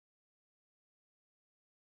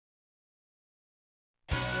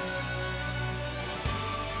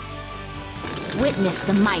Witness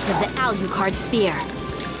the might of the Alucard spear.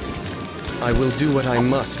 I will do what I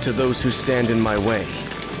must to those who stand in my way.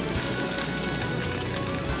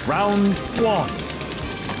 Round 1.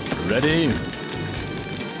 Ready?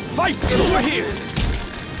 Fight! Over here!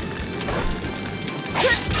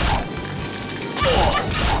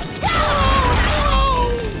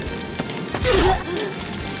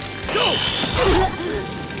 Go!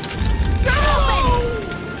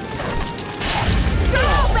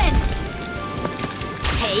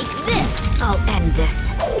 I'll end this.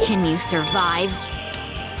 Can you survive?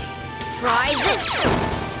 Try this!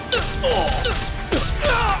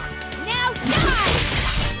 Now die!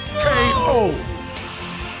 KO!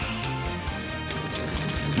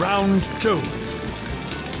 Round 2.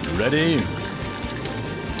 Ready?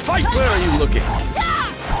 Fight! Where are you looking?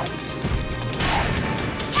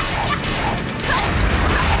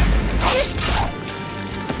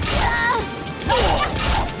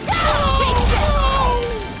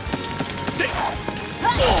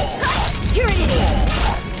 Here it is!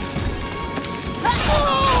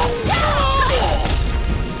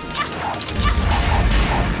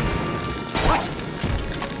 What?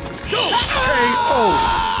 Go! KO!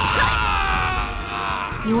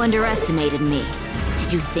 You underestimated me.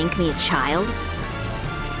 Did you think me a child?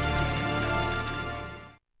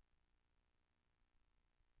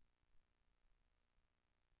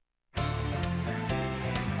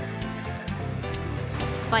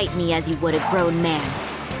 Fight me as you would a grown man.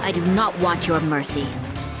 I do not want your mercy.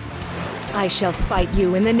 I shall fight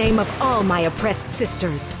you in the name of all my oppressed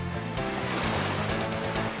sisters.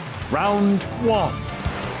 Round 1.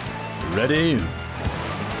 Ready?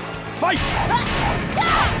 Fight!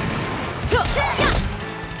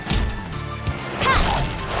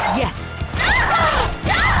 Yes!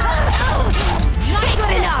 Not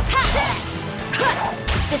good enough!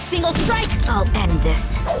 The single strike! I'll end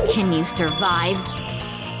this. Can you survive?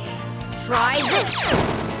 Try this!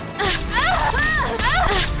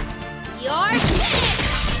 You're finished!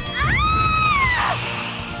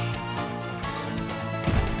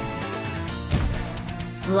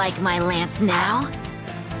 Like my lance now?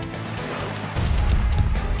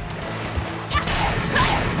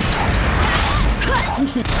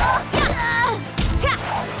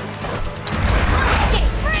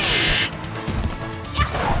 Escape free!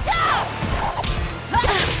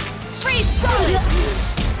 Freeze solid!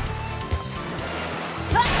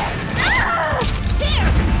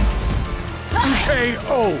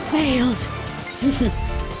 KO! Failed.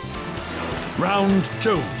 Round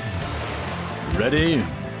 2. Ready?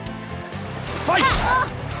 Fight!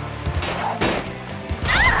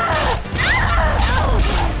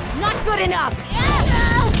 Not good enough!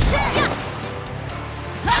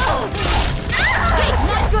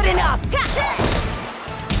 Not good enough!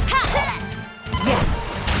 Yes!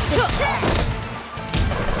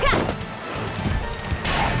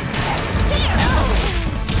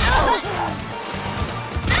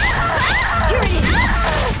 Here it is!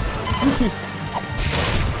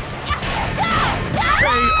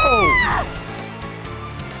 KO!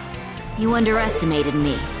 You underestimated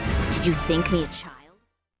me. Did you think me a child?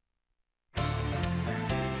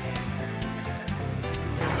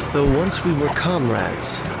 Though once we were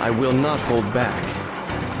comrades, I will not hold back.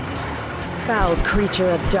 Foul creature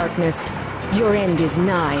of darkness, your end is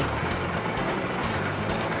nigh.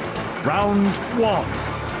 Round 1.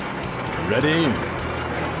 Ready?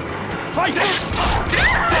 Fight!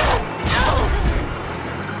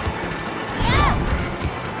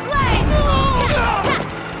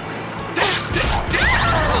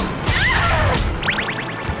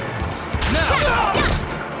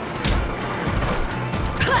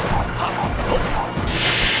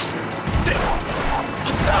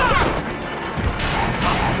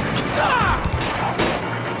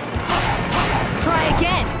 Try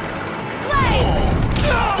again!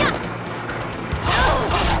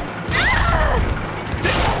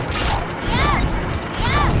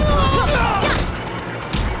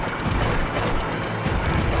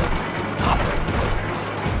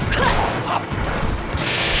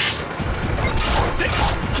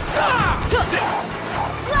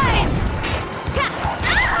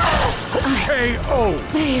 KO!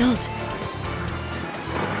 Failed.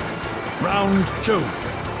 Round 2.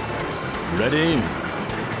 Ready?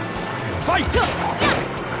 Fight!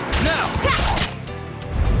 Now!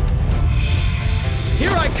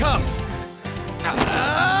 Here I come!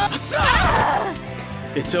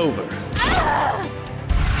 It's over.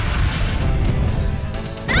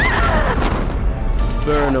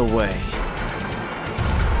 Burn away.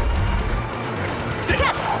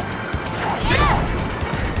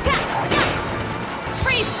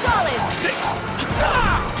 Freeze solid!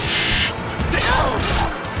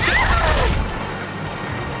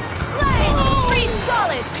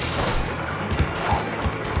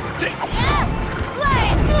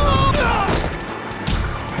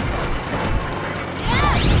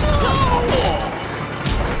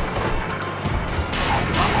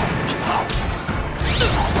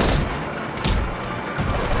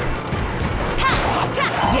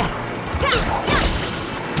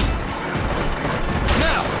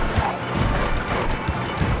 Now!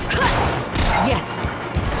 Yes.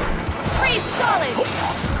 Freeze solid!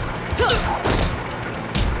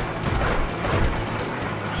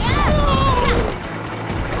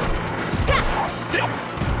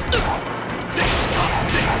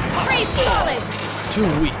 Freeze solid! Too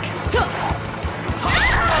weak.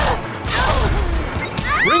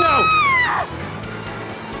 Bring out!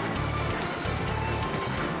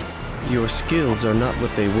 Your skills are not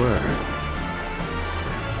what they were.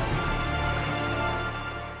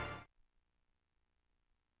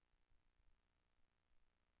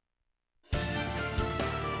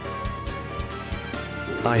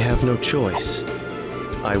 I have no choice.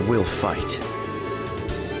 I will fight.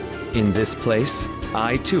 In this place,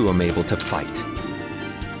 I too am able to fight.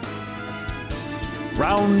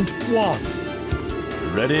 Round 1.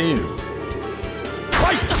 Ready?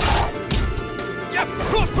 Fight! Yep!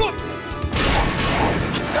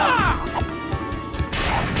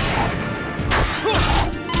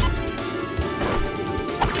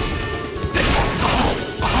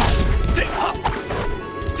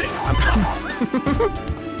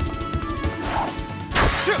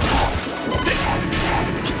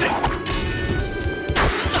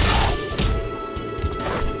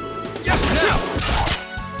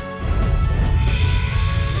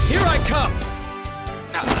 Here I come!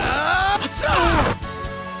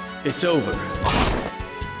 It's over.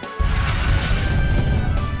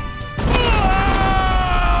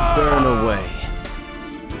 Burn away.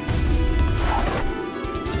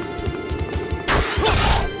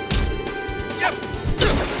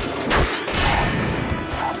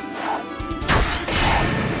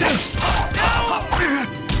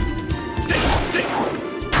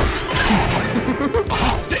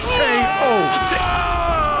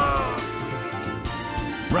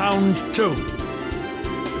 Round 2.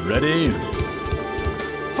 Ready?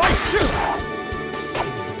 Fight!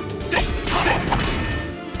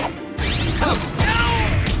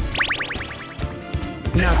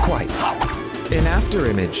 Not quite. An after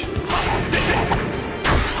image.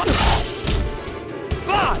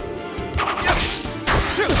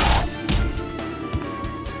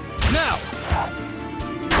 Now!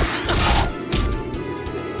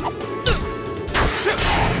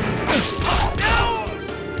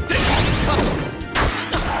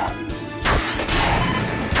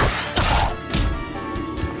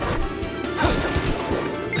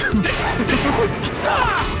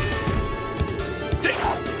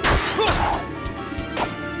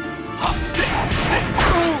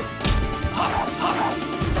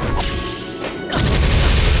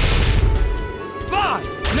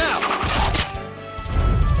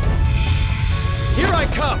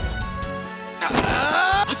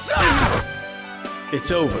 It's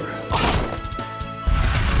over.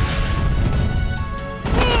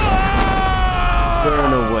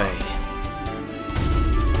 Burn away.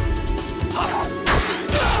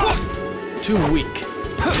 Too weak.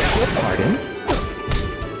 Pardon?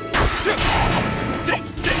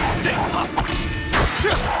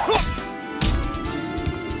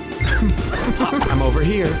 I'm over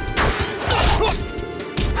here.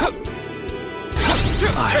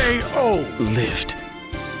 I've lived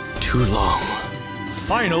too long.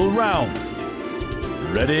 Final round.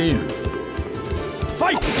 Ready?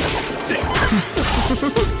 Fight!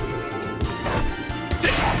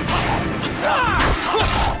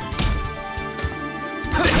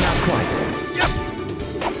 Not quite.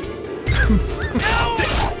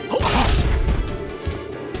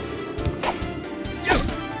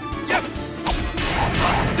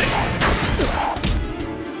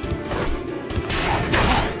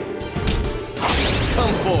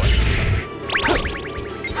 Come forth.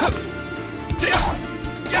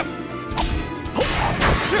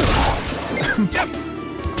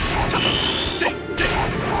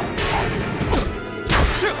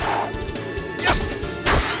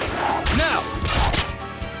 Now!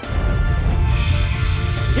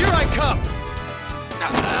 Here I come!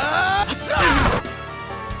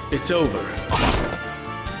 It's over.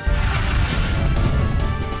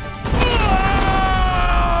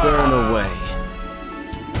 Burn away.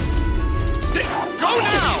 Go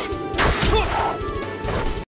now!